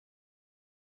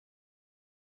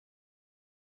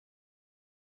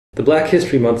The Black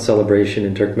History Month celebration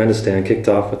in Turkmenistan kicked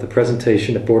off with a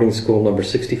presentation at boarding school number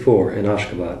 64 in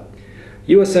Ashgabat.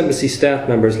 U.S. Embassy staff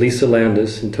members Lisa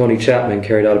Landis and Tony Chapman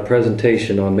carried out a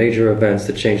presentation on major events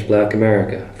that changed Black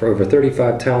America for over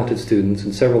 35 talented students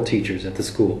and several teachers at the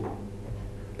school.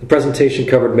 The presentation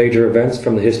covered major events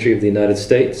from the history of the United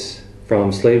States,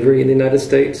 from slavery in the United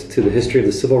States to the history of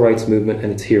the Civil Rights Movement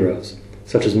and its heroes,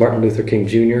 such as Martin Luther King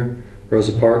Jr.,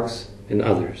 Rosa Parks, and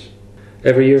others.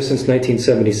 Every year since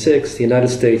 1976, the United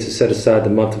States has set aside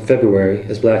the month of February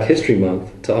as Black History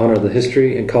Month to honor the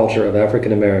history and culture of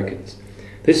African Americans.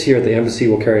 This year, the embassy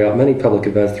will carry out many public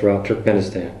events throughout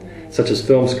Turkmenistan, such as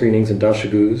film screenings in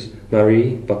Dashoguz,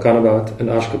 Balkanabat and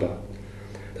Ashgabat.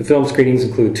 The film screenings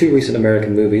include 2 recent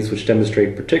American movies which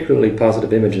demonstrate particularly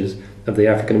positive images of the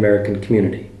African American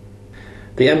community.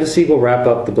 The embassy will wrap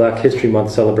up the Black History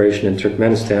Month celebration in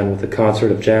Turkmenistan with a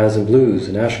concert of jazz and blues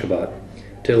in Ashgabat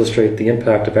to illustrate the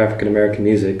impact of African American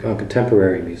music on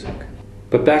contemporary music.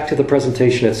 But back to the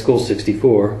presentation at School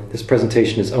 64, this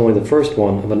presentation is only the first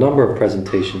one of a number of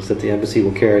presentations that the embassy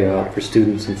will carry out for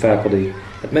students and faculty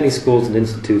at many schools and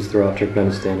institutes throughout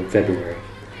Turkmenistan in February.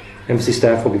 Embassy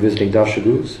staff will be visiting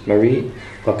Dashoguz,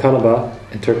 Balkanabat,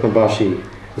 and Turkmenbashi,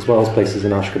 as well as places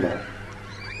in Ashgabat.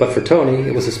 But for Tony,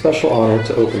 it was a special honor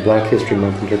to open Black History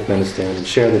Month in Turkmenistan and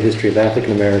share the history of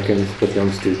African Americans with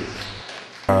young students.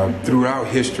 Throughout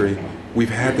history, we've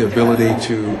had the ability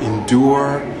to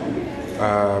endure,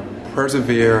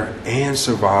 persevere, and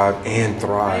survive and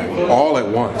thrive all at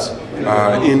once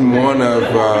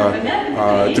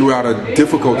throughout a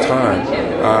difficult time.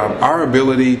 Our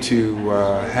ability to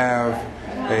have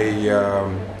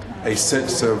a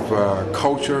sense of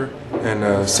culture and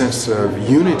a sense of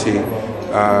unity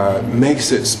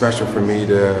makes it special for me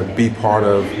to be part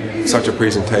of such a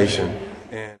presentation.